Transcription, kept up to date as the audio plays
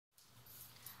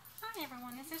Hi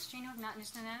everyone, this is Gina with Not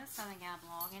Just Another Southern Gal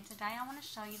blog, and today I want to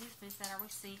show you these boots that I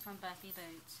received from Buffy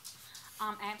Boots.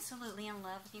 I'm absolutely in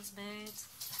love with these boots.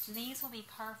 These will be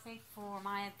perfect for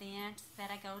my event that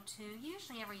I go to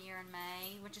usually every year in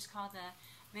May, which is called the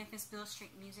Memphis Beale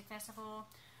Street Music Festival.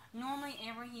 Normally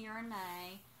every year in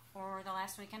May, or the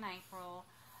last week in April,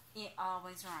 it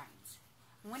always rains.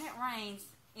 When it rains,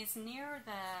 it's near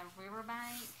the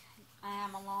riverbank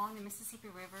along the Mississippi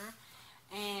River.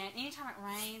 And anytime it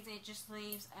rains, it just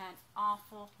leaves an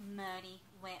awful, muddy,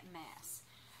 wet mess.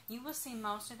 You will see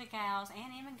most of the gals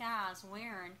and even guys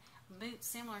wearing boots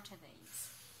similar to these.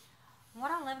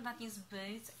 What I love about these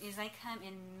boots is they come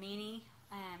in many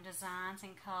designs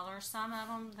and colors. Some of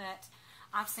them that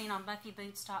I've seen on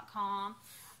BuffyBoots.com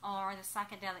are the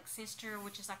Psychedelic Sister,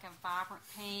 which is like a vibrant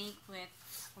pink with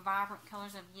vibrant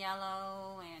colors of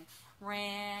yellow and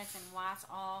reds and whites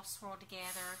all swirled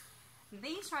together.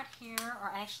 These right here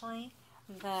are actually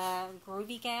the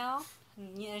Groovy Gal.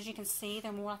 As you can see,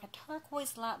 they're more like a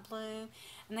turquoise light blue,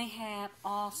 and they have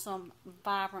awesome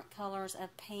vibrant colors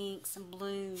of pinks and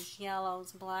blues,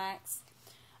 yellows, blacks.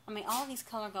 I mean, all these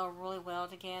colors go really well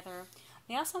together.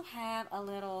 They also have a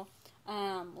little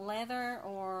leather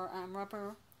or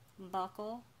rubber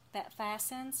buckle that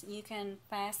fastens. You can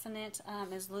fasten it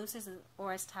as loose as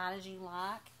or as tight as you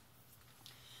like.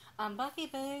 Buffy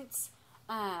Boots,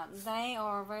 they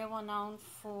are very well known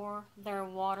for their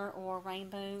water or rain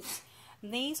boots.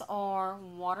 These are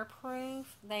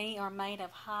waterproof. They are made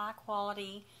of high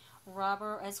quality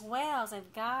rubber, as well as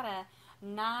they've got a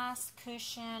nice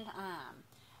cushioned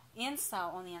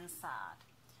insole on the inside.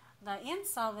 The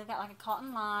insole, they've got like a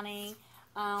cotton lining,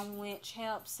 which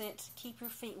helps it keep your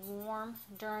feet warm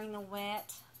during the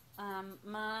wet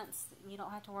months. You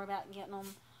don't have to worry about getting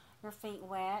your feet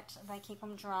wet. They keep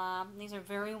them dry. These are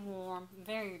very warm,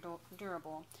 very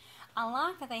durable. I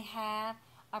like that they have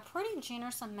a pretty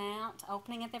generous amount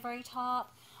opening at the very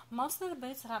top. Most of the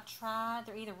boots that I've tried,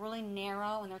 they're either really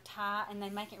narrow and they're tight and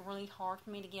they make it really hard for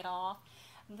me to get off.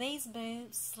 These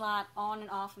boots slide on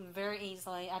and off very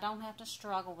easily. I don't have to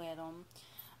struggle with them.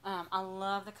 I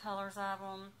love the colors of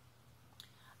them.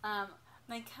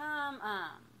 They come...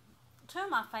 Two of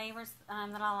my favorites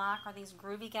that I like are these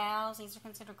Groovy Gals. These are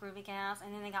considered Groovy Gals.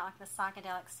 And then they got like the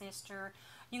Psychedelic Sister.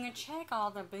 You can check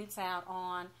all their boots out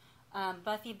on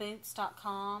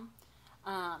BuffyBoots.com.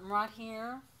 Right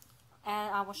here,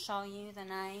 I will show you the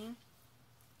name.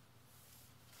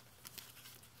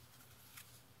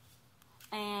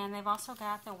 And they've also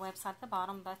got their website at the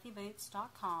bottom,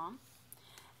 BuffyBoots.com.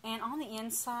 And on the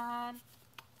inside,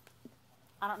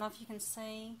 I don't know if you can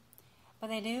see, but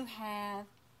they do have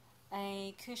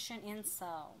a cushion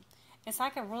insole. It's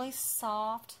like a really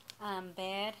soft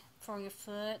bed for your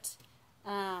foot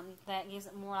that gives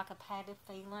it more like a padded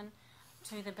feeling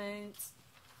to the boots.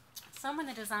 Some of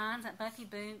the designs that Buffy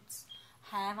Boots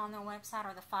have on their website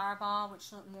are the Fireball,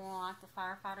 which look more like the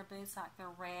firefighter boots, like they're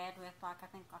red with like I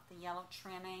think like the yellow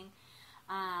trimming.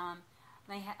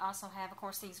 They also have, of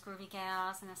course, these Groovy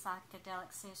Gals and the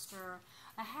Psychedelic Sister.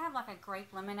 They have like a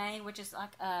Grape Lemonade, which is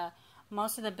like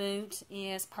most of the boot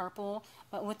is purple,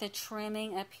 but with the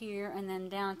trimming up here and then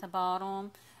down at the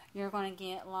bottom, you're going to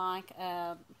get like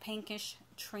a pinkish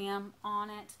trim on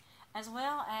it, as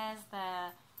well as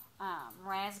the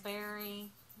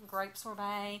raspberry Grape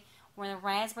Sorbet, where the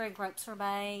raspberry Grape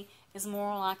Sorbet is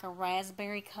more like a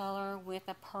raspberry color with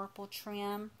a purple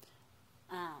trim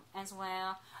as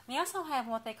well. They also have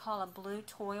what they call a blue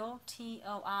toile,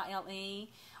 T-O-I-L-E,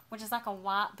 which is like a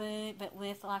white boot, but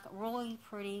with like really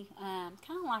pretty, kind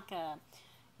of like a,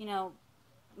 you know,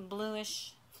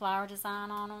 bluish flower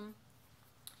design on them.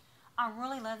 I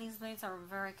really love these boots. They're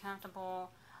very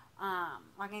comfortable.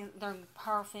 They're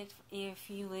perfect if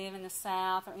you live in the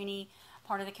South or any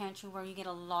part of the country where you get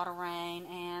a lot of rain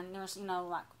and there's, you know,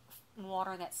 like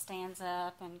water that stands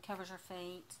up and covers your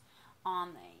feet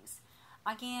on these.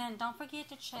 Again, don't forget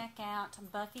to check out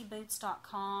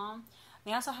BuffyBoots.com.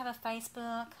 They also have a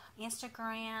Facebook,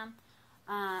 Instagram,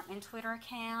 and Twitter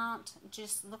account.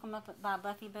 Just look them up by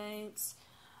Buffy Boots.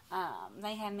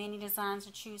 They have many designs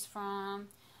to choose from.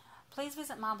 Please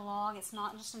visit my blog. It's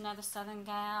Not Just Another Southern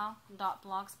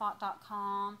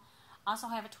Gal.blogspot.com. I also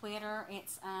have a Twitter.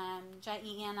 It's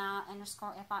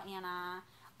JENI_FINI.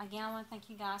 Again, I want to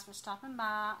thank you guys for stopping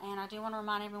by, and I do want to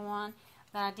remind everyone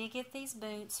that I did get these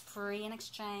boots free in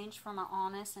exchange for my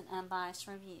honest and unbiased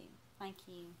review. Thank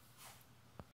you.